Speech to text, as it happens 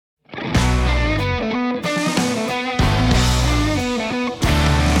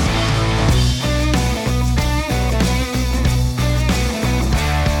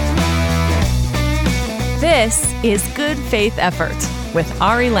This is Good Faith Effort with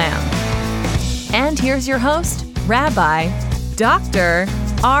Ari Lamb. And here's your host, Rabbi Dr.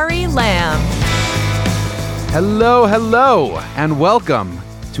 Ari Lamb. Hello, and welcome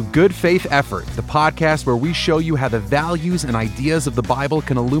to Good Faith Effort, the podcast where we show you how the values and ideas of the Bible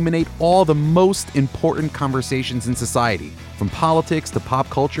can illuminate all the most important conversations in society, from politics to pop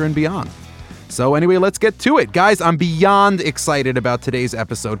culture and beyond. So anyway, let's get to it. Guys, I'm beyond excited about today's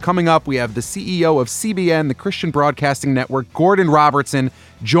episode. Coming up, we have the CEO of CBN, the Christian Broadcasting Network, Gordon Robertson,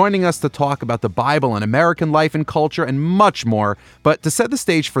 joining us to talk about the Bible and American life and culture and much more. But to set the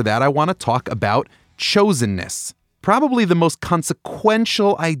stage for that, I want to talk about chosenness. Probably the most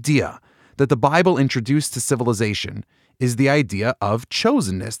consequential idea that the Bible introduced to civilization is the idea of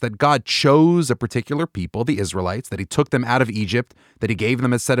chosenness, that God chose a particular people, the Israelites, that he took them out of Egypt, that he gave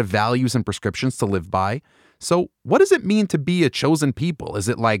them a set of values and prescriptions to live by. So what does it mean to be a chosen people? Is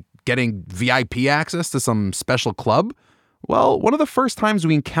it like getting VIP access to some special club? Well, one of the first times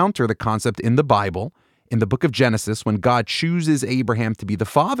we encounter the concept in the Bible, in the book of Genesis, when God chooses Abraham to be the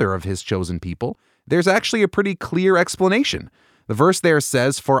father of his chosen people, there's actually a pretty clear explanation. The verse there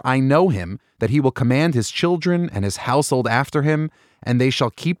says, "For I know him, that he will command his children and his household after him, and they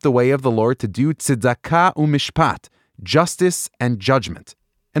shall keep the way of the Lord to do tzedakah umishpat, justice and judgment."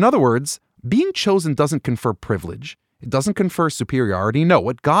 In other words, being chosen doesn't confer privilege. It doesn't confer superiority. No,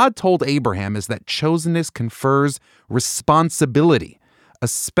 what God told Abraham is that chosenness confers responsibility, a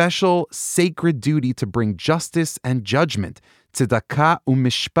special sacred duty to bring justice and judgment, tzedakah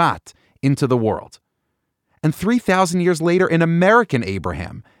umishpat, into the world. And 3,000 years later, an American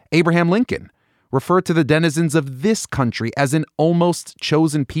Abraham Lincoln, referred to the denizens of this country as an almost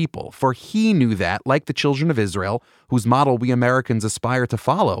chosen people, for he knew that, like the children of Israel, whose model we Americans aspire to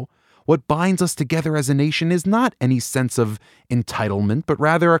follow, what binds us together as a nation is not any sense of entitlement, but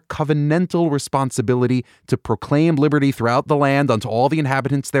rather a covenantal responsibility to proclaim liberty throughout the land unto all the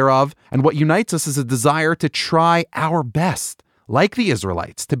inhabitants thereof, and what unites us is a desire to try our best, like the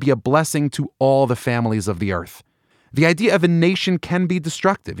Israelites, to be a blessing to all the families of the earth. The idea of a nation can be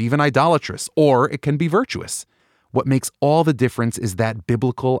destructive, even idolatrous, or it can be virtuous. What makes all the difference is that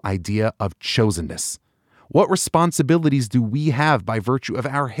biblical idea of chosenness. What responsibilities do we have by virtue of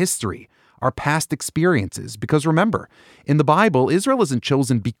our history, our past experiences? Because remember, in the Bible, Israel isn't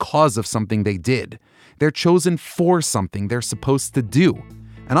chosen because of something they did. They're chosen for something they're supposed to do.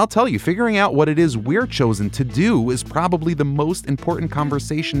 And I'll tell you, figuring out what it is we're chosen to do is probably the most important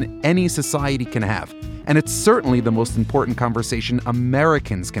conversation any society can have. And it's certainly the most important conversation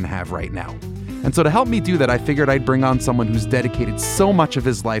Americans can have right now. And so to help me do that, I figured I'd bring on someone who's dedicated so much of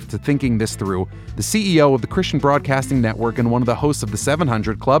his life to thinking this through, the CEO of the Christian Broadcasting Network and one of the hosts of the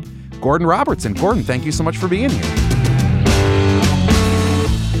 700 Club, Gordon Robertson. Gordon, thank you so much for being here.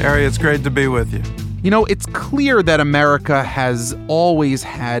 Ari, it's great to be with you. You know, it's clear that America has always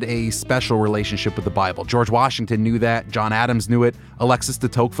had a special relationship with the Bible. George Washington knew that, John Adams knew it, Alexis de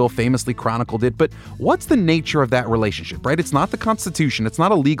Tocqueville famously chronicled it. But what's the nature of that relationship, right? It's not the Constitution, it's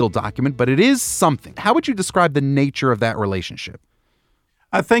not a legal document, but it is something. How would you describe the nature of that relationship?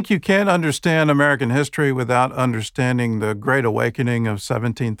 I think you can't understand American history without understanding the Great Awakening of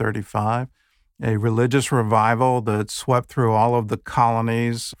 1735. A religious revival that swept through all of the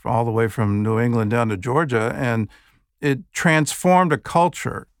colonies, all the way from New England down to Georgia, and it transformed a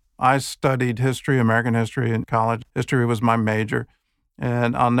culture. I studied history, American history in college. History was my major.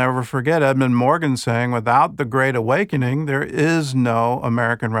 And I'll never forget Edmund Morgan saying, without the Great Awakening, there is no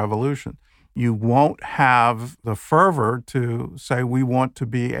American Revolution. You won't have the fervor to say we want to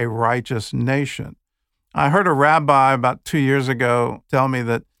be a righteous nation. I heard a rabbi about 2 years ago tell me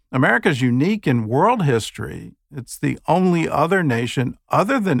that America's unique in world history. It's the only other nation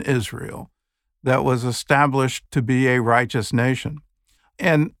other than Israel that was established to be a righteous nation.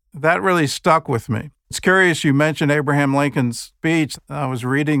 And that really stuck with me. It's curious you mentioned Abraham Lincoln's speech. I was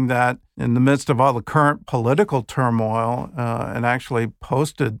reading that in the midst of all the current political turmoil and actually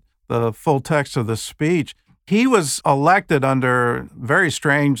posted the full text of the speech. He was elected under very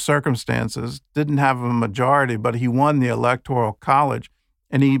strange circumstances, didn't have a majority, but he won the Electoral College.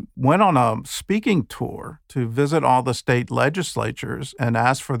 And he went on a speaking tour to visit all the state legislatures and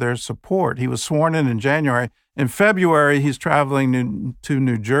ask for their support. He was sworn in January. In February, he's traveling to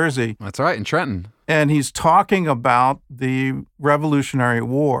New Jersey. That's right, in Trenton. And he's talking about the Revolutionary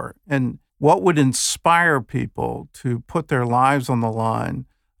War and what would inspire people to put their lives on the line,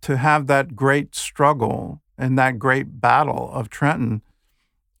 to have that great struggle and that great battle of Trenton.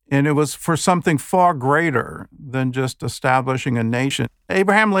 And it was for something far greater than just establishing a nation.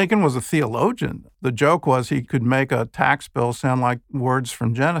 Abraham Lincoln was a theologian. The joke was he could make a tax bill sound like words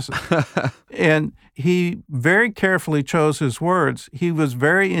from Genesis. And he very carefully chose his words. He was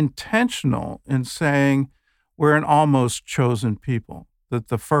very intentional in saying, we're an almost chosen people, that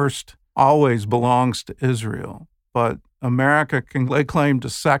the first always belongs to Israel. But America can lay claim to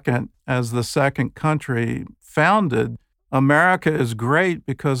second as the second country founded. America is great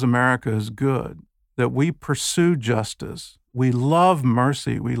because America is good, that we pursue justice. We love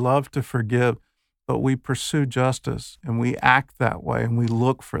mercy. We love to forgive, but we pursue justice and we act that way and we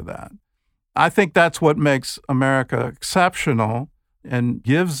look for that. I think that's what makes America exceptional and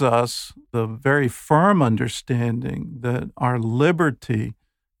gives us the very firm understanding that our liberty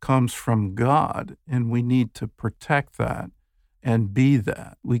comes from God and we need to protect that and be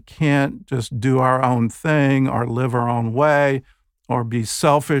that. We can't just do our own thing or live our own way or be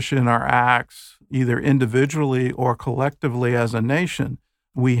selfish in our acts, either individually or collectively as a nation.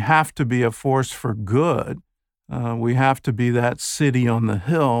 We have to be a force for good. We have to be that city on the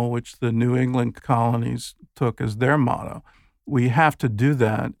hill, which the New England colonies took as their motto. We have to do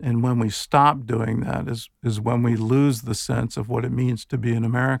that, and when we stop doing that is when we lose the sense of what it means to be an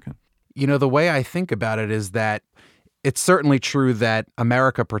American. You know, the way I think about it is that it's certainly true that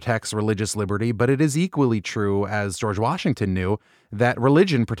America protects religious liberty, but it is equally true, as George Washington knew, that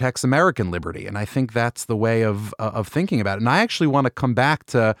religion protects American liberty. And I think that's the way of thinking about it. And I actually want to come back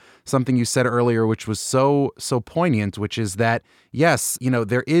to something you said earlier, which was so poignant, which is that, yes, you know,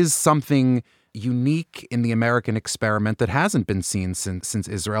 there is something unique in the American experiment that hasn't been seen since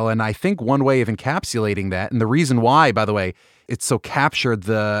Israel. And I think one way of encapsulating that, and the reason why, by the way, it's so captured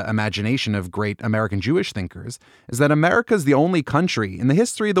the imagination of great American Jewish thinkers, is that America is the only country in the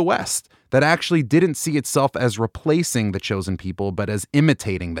history of the West that actually didn't see itself as replacing the chosen people, but as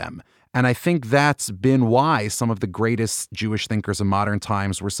imitating them. And I think that's been why some of the greatest Jewish thinkers of modern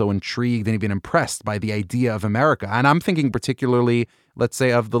times were so intrigued and even impressed by the idea of America. And I'm thinking particularly, let's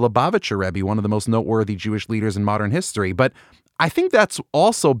say, of the Lubavitcher Rebbe, one of the most noteworthy Jewish leaders in modern history. But I think that's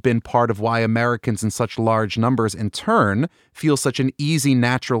also been part of why Americans in such large numbers, in turn, feel such an easy,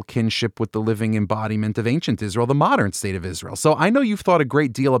 natural kinship with the living embodiment of ancient Israel, the modern state of Israel. So I know you've thought a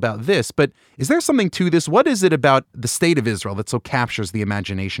great deal about this, but is there something to this? What is it about the state of Israel that so captures the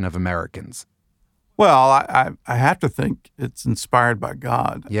imagination of Americans? Well, I have to think it's inspired by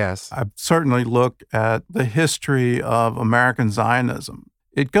God. Yes. I certainly look at the history of American Zionism.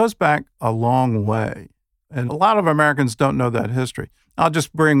 It goes back a long way. And a lot of Americans don't know that history. I'll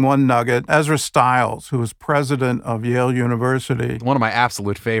just bring one nugget. Ezra Stiles, who was president of Yale University. One of my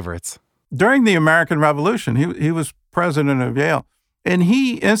absolute favorites. During the American Revolution, he was president of Yale. And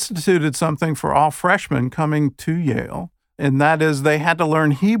he instituted something for all freshmen coming to Yale, and that is they had to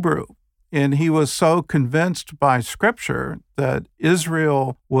learn Hebrew. And he was so convinced by Scripture that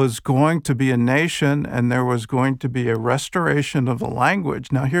Israel was going to be a nation and there was going to be a restoration of the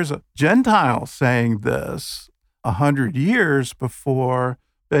language. Now, here's a Gentile saying this 100 years before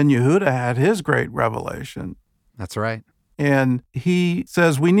Ben Yehuda had his great revelation. That's right. And he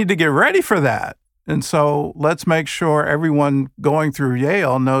says, we need to get ready for that. And so let's make sure everyone going through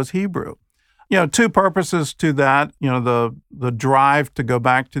Yale knows Hebrew. You know, two purposes to that, you know, the drive to go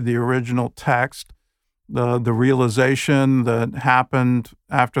back to the original text, the realization that happened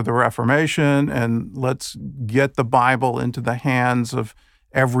after the Reformation, and let's get the Bible into the hands of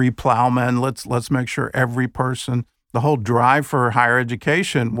every plowman. Let's make sure every person, the whole drive for higher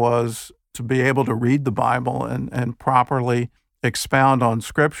education was to be able to read the Bible and properly expound on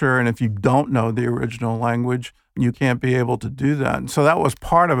Scripture. And if you don't know the original language, you can't be able to do that. And so that was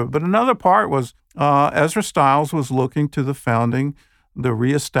part of it. But another part was Ezra Stiles was looking to the founding, the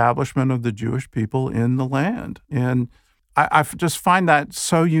reestablishment of the Jewish people in the land. And I just find that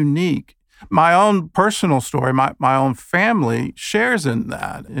so unique. My own personal story, my own family shares in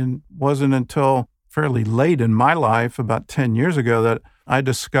that. And it wasn't until fairly late in my life, about 10 years ago, that I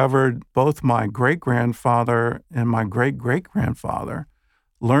discovered both my great-grandfather and my great-great-grandfather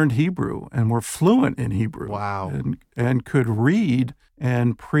learned Hebrew and were fluent in Hebrew. Wow. And could read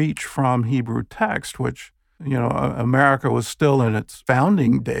and preach from Hebrew text, which, you know, America was still in its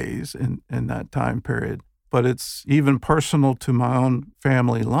founding days in that time period. But it's even personal to my own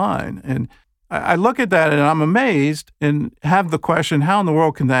family line. And I look at that and I'm amazed and have the question, how in the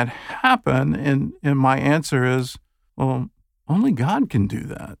world can that happen? And my answer is, well, only God can do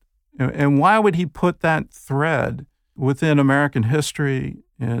that. And why would he put that thread within American history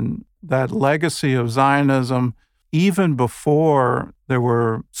and that legacy of Zionism, even before there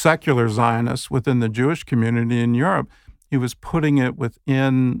were secular Zionists within the Jewish community in Europe? he was putting it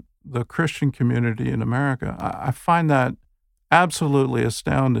within the Christian community in America. I find that absolutely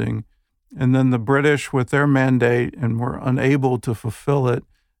astounding. And then the British, with their mandate, and were unable to fulfill it,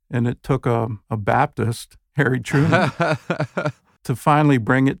 and it took a Baptist, Harry Truman, to finally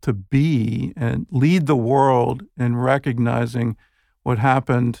bring it to be and lead the world in recognizing what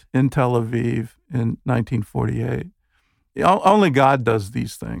happened in Tel Aviv in 1948. Only God does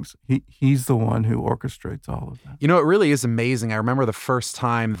these things. He's the one who orchestrates all of that. You know, it really is amazing. I remember the first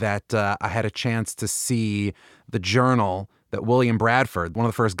time that I had a chance to see the journal that William Bradford, one of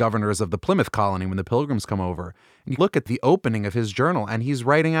the first governors of the Plymouth colony when the Pilgrims come over, and you look at the opening of his journal and he's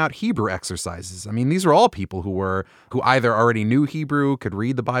writing out Hebrew exercises. I mean, these are all people who either already knew Hebrew, could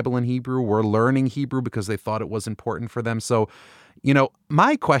read the Bible in Hebrew, were learning Hebrew because they thought it was important for them. So, you know,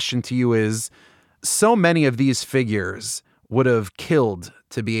 my question to you is, so many of these figures would have killed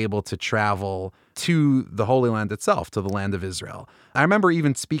to be able to travel to the Holy Land itself, to the land of Israel. I remember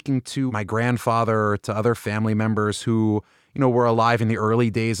even speaking to my grandfather, to other family members who, you know, were alive in the early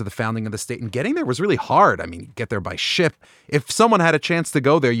days of the founding of the state, and getting there was really hard. I mean, you get there by ship. If someone had a chance to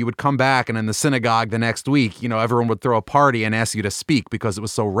go there, you would come back, and in the synagogue the next week, you know, everyone would throw a party and ask you to speak because it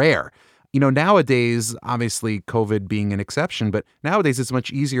was so rare. You know, nowadays, obviously COVID being an exception, but nowadays it's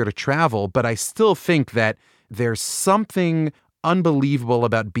much easier to travel. But I still think that there's something unbelievable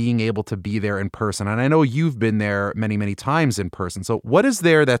about being able to be there in person. And I know you've been there many, many times in person. So what is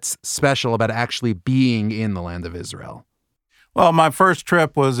there that's special about actually being in the land of Israel? Well, my first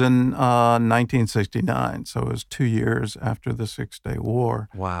trip was in 1969. So it was 2 years after the Six-Day War.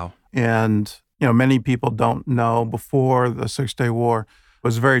 Wow. And, you know, many people don't know, before the Six-Day War, it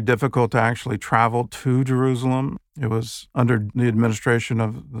was very difficult to actually travel to Jerusalem. It was under the administration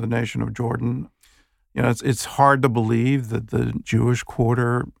of the nation of Jordan. You know, it's hard to believe that the Jewish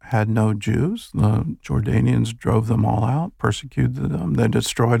quarter had no Jews. The Jordanians drove them all out, persecuted them. They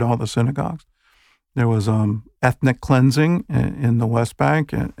destroyed all the synagogues. There was ethnic cleansing in the West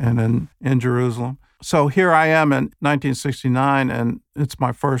Bank and in Jerusalem. So here I am in 1969, and it's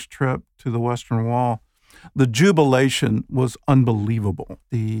my first trip to the Western Wall. The jubilation was unbelievable.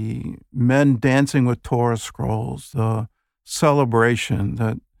 The men dancing with Torah scrolls, the celebration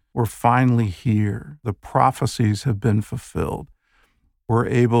that we're finally here. The prophecies have been fulfilled. We're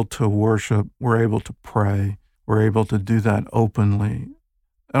able to worship. We're able to pray. We're able to do that openly.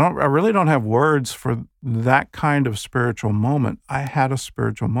 I really don't have words for that kind of spiritual moment. I had a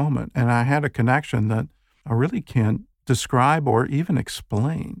spiritual moment, and I had a connection that I really can't describe or even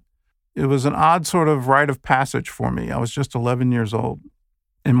explain. It was an odd sort of rite of passage for me. I was just 11 years old.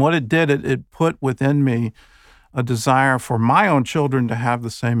 And what it did, it put within me a desire for my own children to have the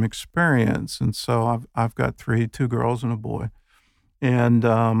same experience. And so I've got two girls and a boy. And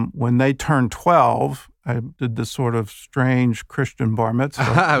when they turned 12, I did this sort of strange Christian bar mitzvah.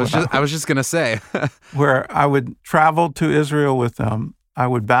 I was just going to say. where I would travel to Israel with them. I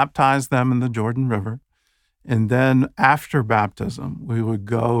would baptize them in the Jordan River. And then after baptism, we would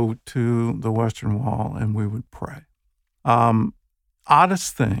go to the Western Wall and we would pray.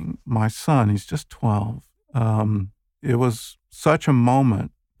 Oddest thing, my son, he's just 12. It was such a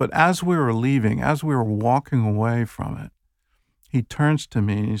moment. But as we were leaving, as we were walking away from it, he turns to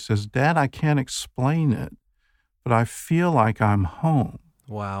me and he says, "Dad, I can't explain it, but I feel like I'm home."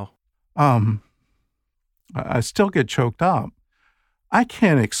 Wow. I still get choked up. I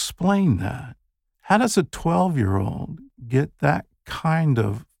can't explain that. How does a 12-year-old get that kind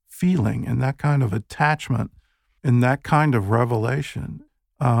of feeling and that kind of attachment and that kind of revelation?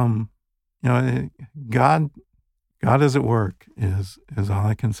 You know, God is at work is all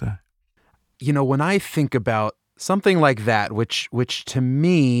I can say. You know, when I think about something like that, which to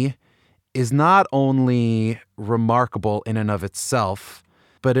me is not only remarkable in and of itself,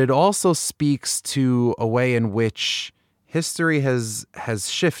 but it also speaks to a way in which history has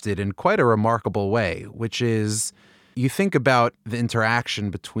shifted in quite a remarkable way, which is, you think about the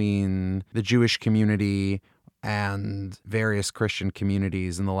interaction between the Jewish community and various Christian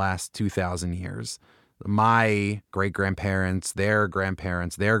communities in the last 2,000 years. My great-grandparents, their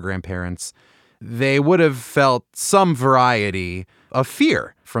grandparents, they would have felt some variety of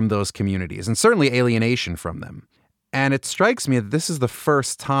fear from those communities and certainly alienation from them. And it strikes me that this is the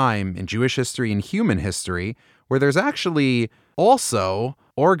first time in Jewish history and human history where there's actually also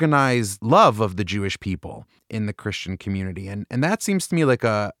organized love of the Jewish people in the Christian community. And that seems to me like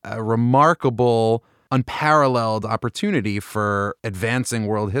a remarkable, unparalleled opportunity for advancing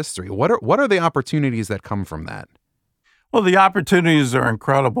world history. What are the opportunities that come from that? Well, the opportunities are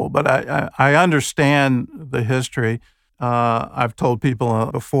incredible, but I understand the history. I've told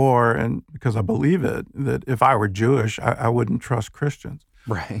people before, and because I believe it, that if I were Jewish, I wouldn't trust Christians.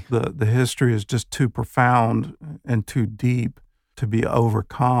 Right. The history is just too profound and too deep to be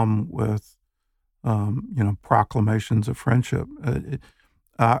overcome with, proclamations of friendship.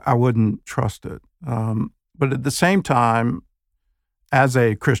 I wouldn't trust it. But at the same time, as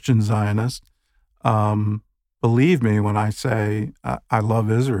a Christian Zionist, believe me when I say I love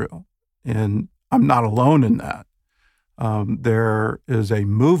Israel, and I'm not alone in that. There is a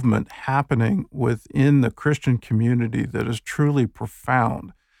movement happening within the Christian community that is truly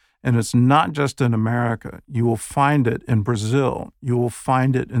profound. And it's not just in America. You will find it in Brazil. You will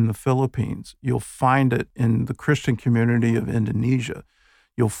find it in the Philippines. You'll find it in the Christian community of Indonesia.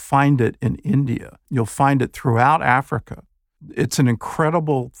 You'll find it in India. You'll find it throughout Africa. It's an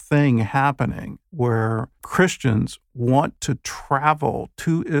incredible thing happening where Christians want to travel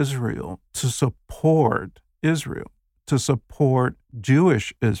to Israel to support Israel, to support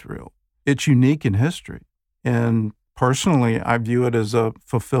Jewish Israel. It's unique in history. And personally, I view it as a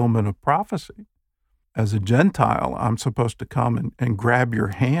fulfillment of prophecy. As a Gentile, I'm supposed to come and grab your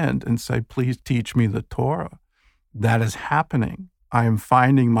hand and say, please teach me the Torah. That is happening. I am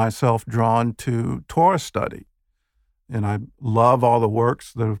finding myself drawn to Torah study. And I love all the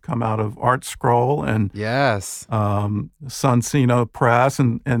works that have come out of Art Scroll and Yes. Sunsino Press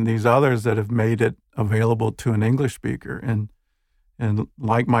and these others that have made it available to an English speaker. And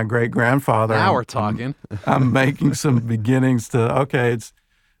like my great-grandfather, Now we're talking. I'm making some beginnings to, okay,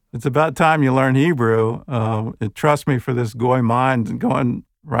 it's about time you learn Hebrew. Trust me, for this goy mind, going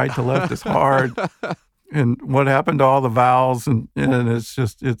right to left is hard. And what happened to all the vowels, and it's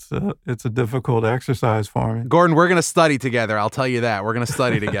just it's a difficult exercise for me. Gordon, we're going to study together. I'll tell you that. We're going to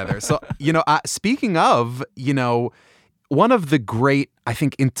study together. So, speaking of, one of the great, I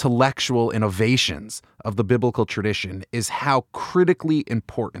think, intellectual innovations of the biblical tradition is how critically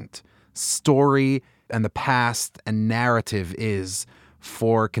important story and the past and narrative is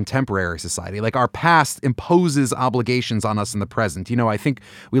for contemporary society. Like, our past imposes obligations on us in the present. I think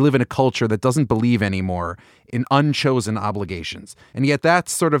we live in a culture that doesn't believe anymore in unchosen obligations. And yet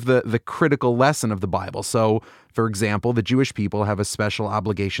that's sort of the critical lesson of the Bible. So, for example, the Jewish people have a special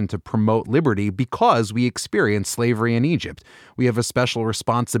obligation to promote liberty because we experienced slavery in Egypt. We have a special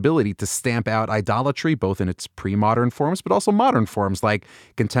responsibility to stamp out idolatry, both in its pre-modern forms, but also modern forms like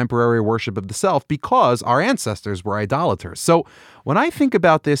contemporary worship of the self, because our ancestors were idolaters. So when I think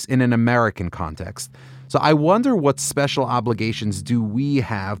about this in an American context, so I wonder what special obligations do we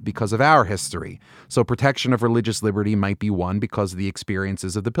have because of our history. So protection of religious liberty might be one because of the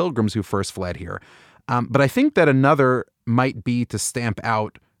experiences of the pilgrims who first fled here. But I think that another might be to stamp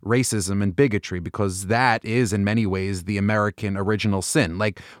out racism and bigotry, because that is in many ways the American original sin.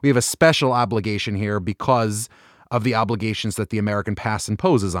 Like, we have a special obligation here because of the obligations that the American past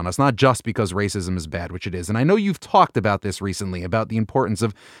imposes on us, not just because racism is bad, which it is. And I know you've talked about this recently, about the importance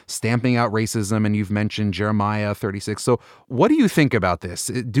of stamping out racism, and you've mentioned Jeremiah 36. So what do you think about this?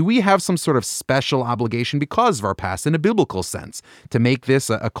 Do we have some sort of special obligation because of our past, in a biblical sense, to make this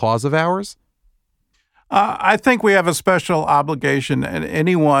a cause of ours? I think we have a special obligation, and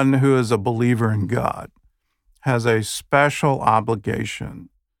anyone who is a believer in God has a special obligation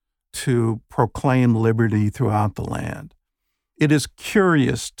to proclaim liberty throughout the land. It is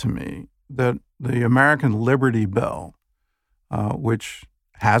curious to me that the American Liberty Bell, which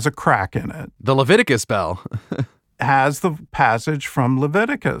has a crack in it, The Leviticus Bell, has the passage from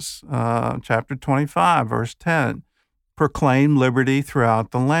Leviticus, chapter 25, verse 10, proclaim liberty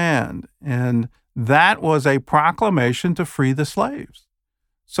throughout the land. And that was a proclamation to free the slaves.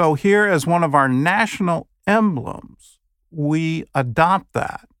 So here, as one of our national emblems, we adopt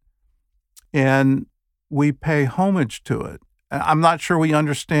that and we pay homage to it. I'm not sure we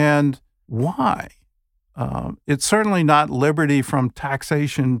understand why. It's certainly not liberty from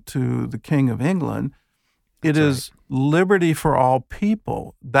taxation to the King of England. It is liberty for all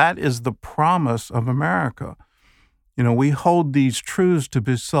people. That is the promise of America. We hold these truths to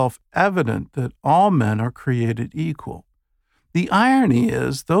be self-evident, that all men are created equal. The irony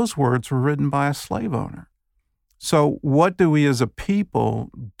is those words were written by a slave owner. So what do we as a people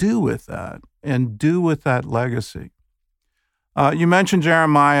do with that, and do with that legacy? You mentioned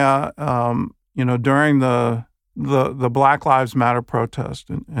Jeremiah, during the Black Lives Matter protest,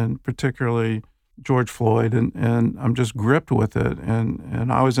 and particularly George Floyd, and I'm just gripped with it.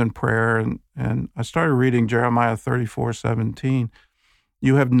 And I was in prayer, and I started reading Jeremiah 34:17.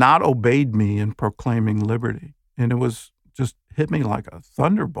 You have not obeyed me in proclaiming liberty. And it was just hit me like a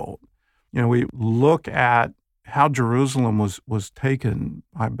thunderbolt. We look at how Jerusalem was taken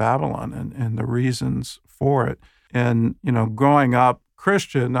by Babylon and the reasons for it. And, growing up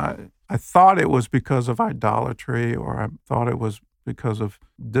Christian, I thought it was because of idolatry, or I thought it was because of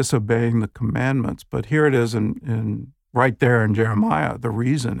disobeying the commandments. But here it is in right there in Jeremiah. The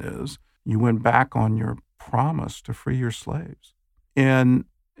reason is you went back on your promise to free your slaves. And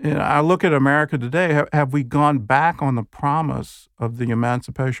I look at America today. Have we gone back on the promise of the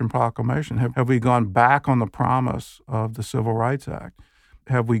Emancipation Proclamation? Have we gone back on the promise of the Civil Rights Act?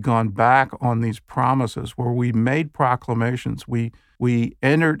 Have we gone back on these promises where we made proclamations? We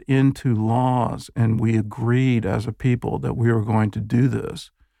entered into laws and we agreed as a people that we were going to do this.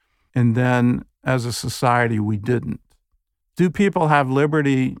 And then as a society, we didn't. Do people have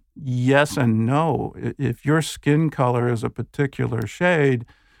liberty? Yes and no. If your skin color is a particular shade,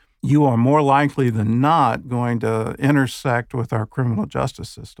 you are more likely than not going to intersect with our criminal justice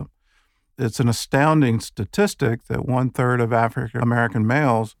system. It's an astounding statistic that 1/3 of African American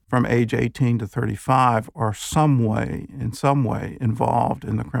males from age 18 to 35 are in some way involved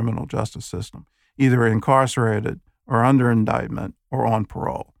in the criminal justice system, either incarcerated or under indictment or on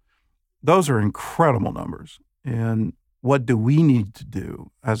parole. Those are incredible numbers. And what do we need to do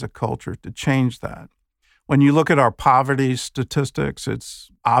as a culture to change that? When you look at our poverty statistics, it's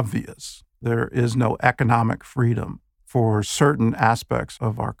obvious. There is no economic freedom for certain aspects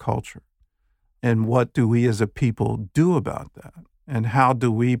of our culture. And what do we as a people do about that? And how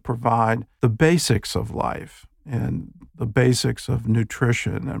do we provide the basics of life and the basics of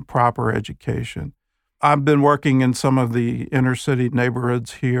nutrition and proper education? I've been working in some of the inner city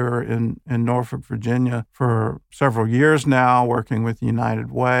neighborhoods here in Norfolk, Virginia for several years now, working with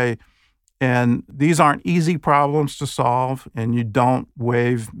United Way. And these aren't easy problems to solve, and you don't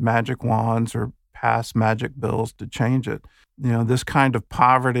wave magic wands or pass magic bills to change it. This kind of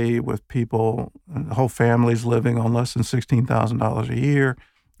poverty with people, whole families living on less than $16,000 a year,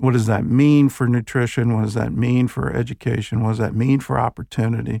 what does that mean for nutrition? What does that mean for education? What does that mean for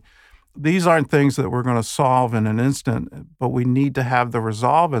opportunity? These aren't things that we're going to solve in an instant, but we need to have the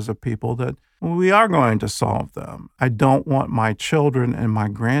resolve as a people that we are going to solve them. I don't want my children and my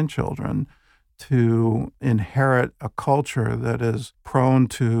grandchildren to inherit a culture that is prone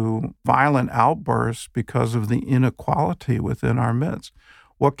to violent outbursts because of the inequality within our midst.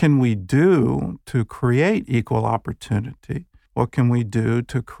 What can we do to create equal opportunity? What can we do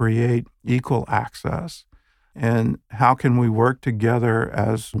to create equal access? And how can we work together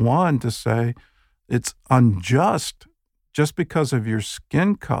as one to say it's unjust just because of your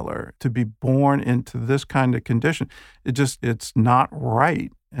skin color to be born into this kind of condition? It's not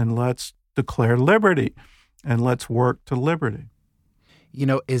right. And let's declare liberty and let's work to liberty.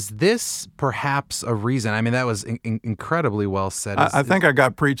 Is this perhaps a reason? I mean, that was incredibly well said. I think I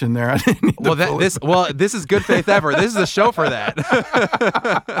got preaching there. I didn't need this is Good Faith Effort. This is a show for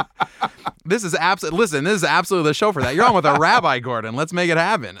that. This is absolutely the show for that. You're on with a rabbi, Gordon. Let's make it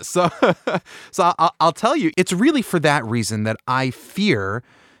happen. So I'll tell you, it's really for that reason that I fear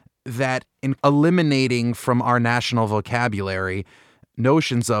that in eliminating from our national vocabulary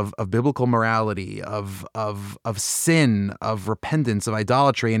notions of biblical morality, of sin, of repentance, of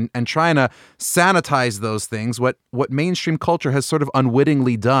idolatry, and trying to sanitize those things, what mainstream culture has sort of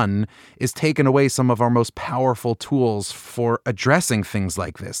unwittingly done is taken away some of our most powerful tools for addressing things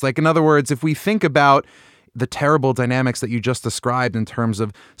like this. Like, in other words, if we think about the terrible dynamics that you just described in terms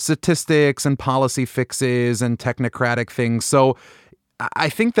of statistics and policy fixes and technocratic things, so I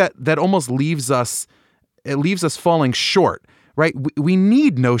think that almost leaves us falling short. Right? We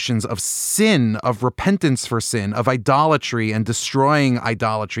need notions of sin, of repentance for sin, of idolatry and destroying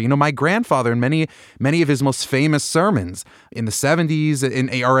idolatry. My grandfather, in many of his most famous sermons in the 70s and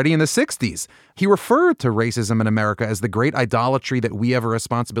already in the 60s, he referred to racism in America as the great idolatry that we have a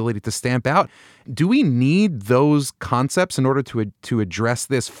responsibility to stamp out. Do we need those concepts in order to address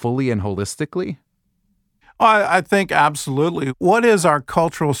this fully and holistically? I think absolutely. What is our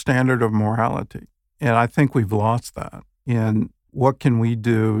cultural standard of morality? And I think we've lost that. And what can we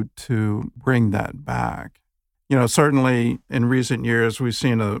do to bring that back? Certainly in recent years, we've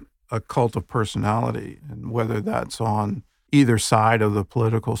seen a cult of personality, and whether that's on either side of the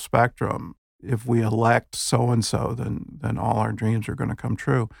political spectrum, if we elect so-and-so, then all our dreams are going to come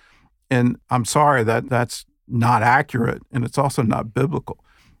true. And I'm sorry that's not accurate, and it's also not biblical.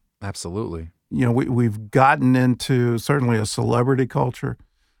 Absolutely. We've gotten into certainly a celebrity culture,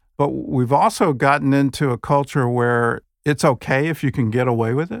 but we've also gotten into a culture where it's okay if you can get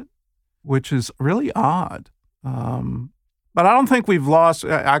away with it, which is really odd. But I don't think we've lost,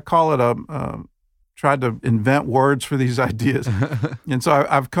 I call it tried to invent words for these ideas. And so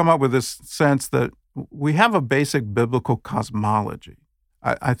I've come up with this sense that we have a basic biblical cosmology.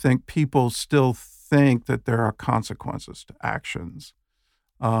 I think people still think that there are consequences to actions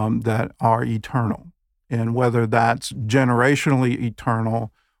that are eternal. And whether that's generationally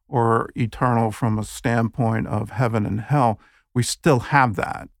eternal or eternal from a standpoint of heaven and hell, we still have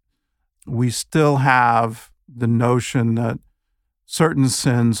that. We still have the notion that certain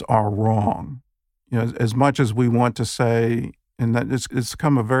sins are wrong. As much as we want to say, and that it's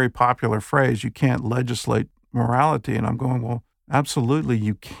become a very popular phrase, you can't legislate morality. And I'm going, well, absolutely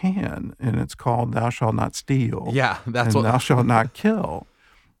you can. And it's called thou shalt not steal. Yeah, that's and what. thou shalt not kill.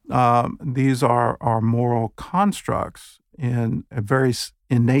 These are moral constructs in a very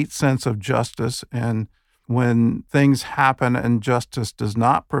innate sense of justice. And when things happen and justice does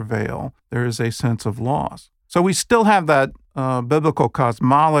not prevail, there is a sense of loss. So we still have that biblical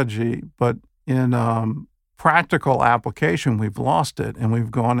cosmology, but in practical application, we've lost it, and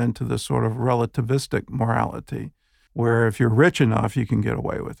we've gone into this sort of relativistic morality, where if you're rich enough, you can get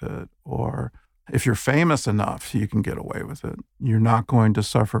away with it, or if you're famous enough, you can get away with it. You're not going to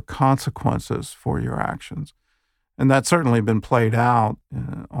suffer consequences for your actions. And that's certainly been played out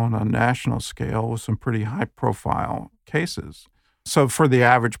on a national scale with some pretty high-profile cases. So for the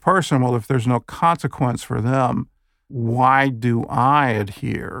average person, well, if there's no consequence for them, why do I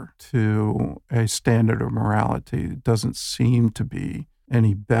adhere to a standard of morality that doesn't seem to be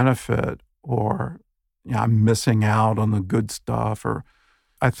any benefit, or I'm missing out on the good stuff, or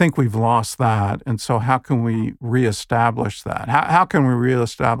I think we've lost that. And so how can we reestablish that? How can we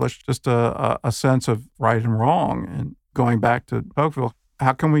reestablish just a sense of right and wrong? And going back to Tocqueville,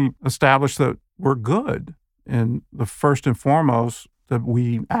 how can we establish that we're good? And the first and foremost, that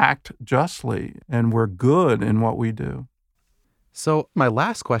we act justly and we're good in what we do. So my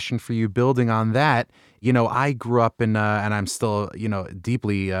last question for you, building on that, I grew up in, and I'm still,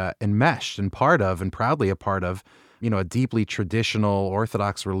 deeply enmeshed and part of, and proudly a part of, a deeply traditional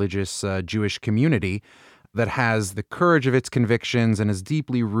Orthodox religious Jewish community that has the courage of its convictions and is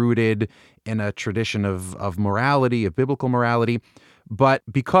deeply rooted in a tradition of morality, of biblical morality. But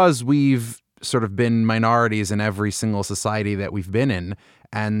because we've sort of been minorities in every single society that we've been in,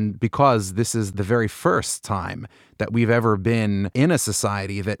 and because this is the very first time that we've ever been in a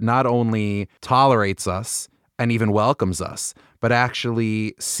society that not only tolerates us and even welcomes us, but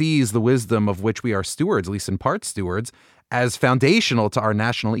actually sees the wisdom of which we are stewards, at least in part stewards, as foundational to our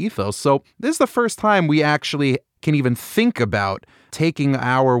national ethos. So this is the first time we actually can even think about taking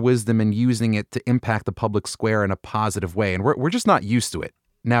our wisdom and using it to impact the public square in a positive way. And we're just not used to it.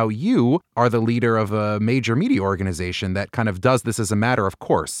 Now, you are the leader of a major media organization that kind of does this as a matter of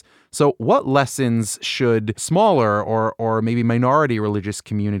course. So what lessons should smaller or maybe minority religious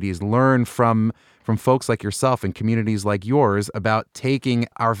communities learn from folks like yourself and communities like yours about taking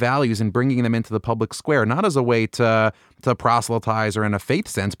our values and bringing them into the public square, not as a way to proselytize or in a faith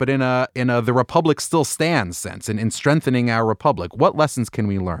sense, but in a the republic still stands sense, and in strengthening our republic? What lessons can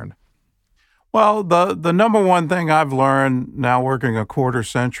we learn? Well, the number one thing I've learned now working a quarter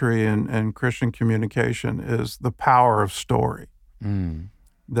century in Christian communication is the power of story.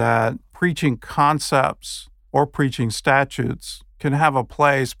 That preaching concepts or preaching statutes can have a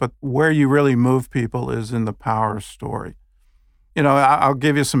place, but where you really move people is in the power of story. I'll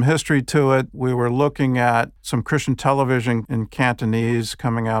give you some history to it. We were looking at some Christian television in Cantonese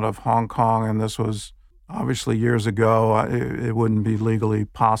coming out of Hong Kong, and this was obviously years ago. It wouldn't be legally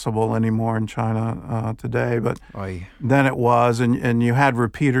possible anymore in China today, but then it was, and you had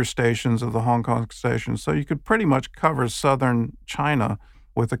repeater stations of the Hong Kong station, so you could pretty much cover southern China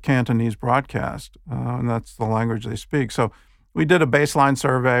with a Cantonese broadcast, and that's the language they speak. So we did a baseline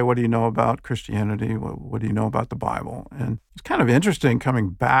survey. What do you know about Christianity? What do you know about the Bible? And it's kind of interesting coming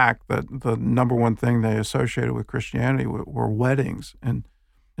back that the number one thing they associated with Christianity were weddings. And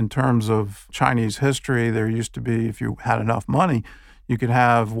in terms of Chinese history, there used to be, if you had enough money, you could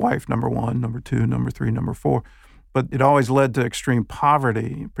have wife number 1, number 2, number 3, number 4. But it always led to extreme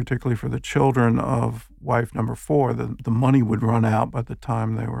poverty, particularly for the children of wife number 4. The money would run out by the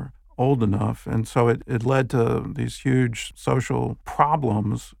time they were old enough. And so it led to these huge social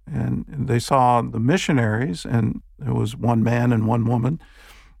problems. And they saw the missionaries, and it was one man and one woman,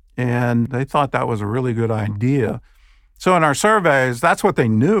 and they thought that was a really good idea. So in our surveys, that's what they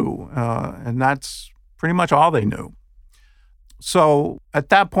knew, and that's pretty much all they knew. So at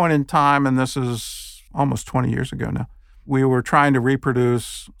that point in time, and this is almost 20 years ago now, we were trying to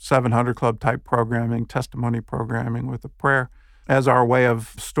reproduce 700 Club type programming, testimony programming with a prayer as our way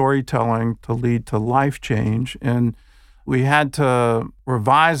of storytelling to lead to life change. And we had to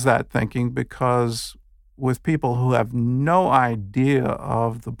revise that thinking because with people who have no idea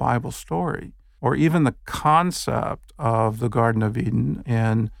of the Bible story, or even the concept of the Garden of Eden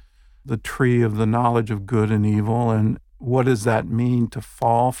and the tree of the knowledge of good and evil, and what does that mean to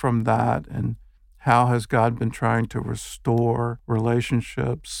fall from that, and how has God been trying to restore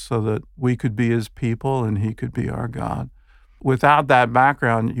relationships so that we could be his people and he could be our God. Without that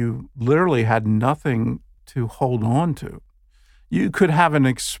background, you literally had nothing to hold on to. You could have an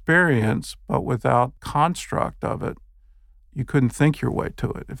experience, but without construct of it, you couldn't think your way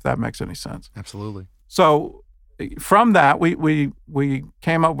to it, if that makes any sense. Absolutely. So from that, we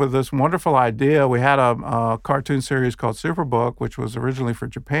came up with this wonderful idea. We had a cartoon series called Superbook, which was originally for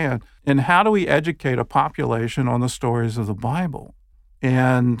Japan. And how do we educate a population on the stories of the Bible?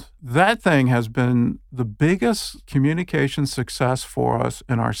 And that thing has been the biggest communication success for us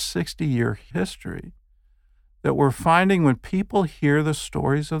in our 60-year history, that we're finding when people hear the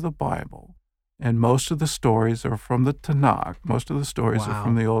stories of the Bible, and most of the stories are from the Tanakh, most of the stories are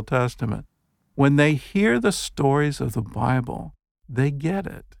from the Old Testament. When they hear the stories of the Bible, they get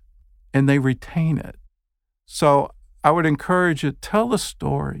it and they retain it. So I would encourage you, tell the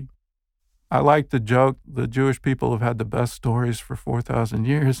story. I like the joke, the Jewish people have had the best stories for 4,000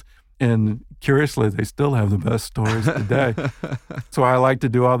 years. And curiously, they still have the best stories today. So I like to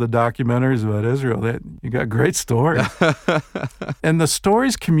do all the documentaries about Israel. You got great stories. And the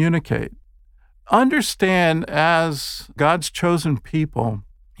stories communicate. Understand, as God's chosen people,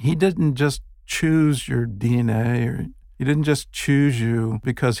 he didn't just choose your DNA, or he didn't just choose you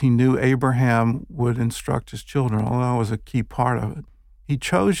because he knew Abraham would instruct his children, although that was a key part of it. He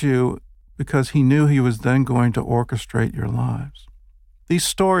chose you because he knew he was then going to orchestrate your lives. These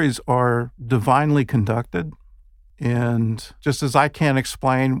stories are divinely conducted, and just as I can't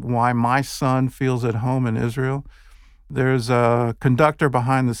explain why my son feels at home in Israel, there's a conductor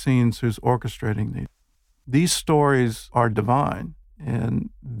behind the scenes who's orchestrating these. These stories are divine, and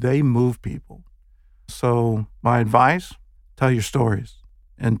they move people. So my advice, tell your stories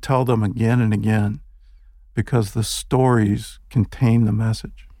and tell them again and again, because the stories contain the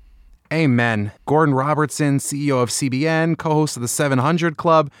message. Amen. Gordon Robertson, CEO of CBN, co-host of the 700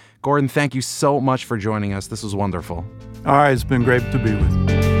 Club. Gordon, thank you so much for joining us. This was wonderful. All right, it's been great to be with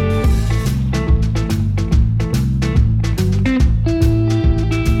you.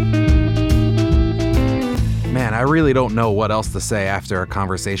 Man, I really don't know what else to say after a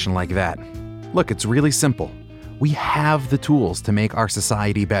conversation like that. Look, it's really simple. We have the tools to make our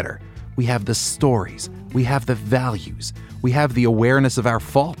society better. We have the stories. We have the values. We have the awareness of our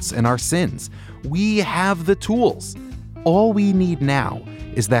faults and our sins. We have the tools. All we need now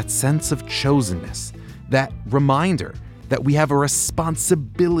is that sense of chosenness, that reminder that we have a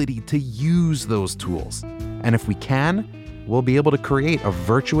responsibility to use those tools. And if we can, we'll be able to create a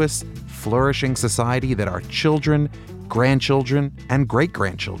virtuous, flourishing society that our children, grandchildren, and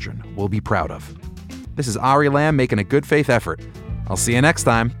great-grandchildren will be proud of. This is Ari Lamb making a good faith effort. I'll see you next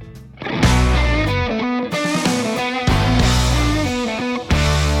time.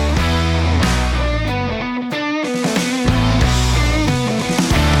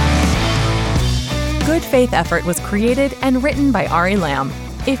 Good Faith Effort was created and written by Ari Lamb.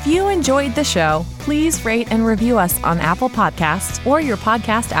 If you enjoyed the show, please rate and review us on Apple Podcasts or your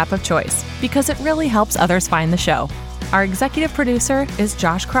podcast app of choice, because it really helps others find the show. Our executive producer is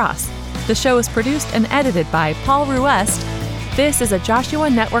Josh Cross. The show is produced and edited by Paul Ruest. This is a Joshua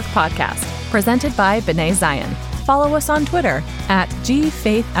Network podcast, presented by B'nai Zion. Follow us on Twitter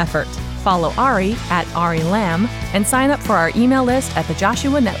 @GFaithEffort. Follow Ari @Ari Lamb, and sign up for our email list at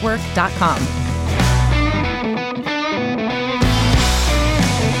thejoshuanetwork.com.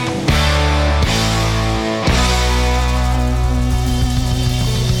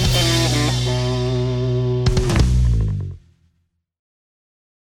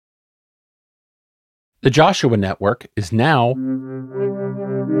 The Joshua Network is now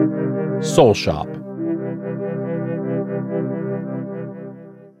Soul Shop.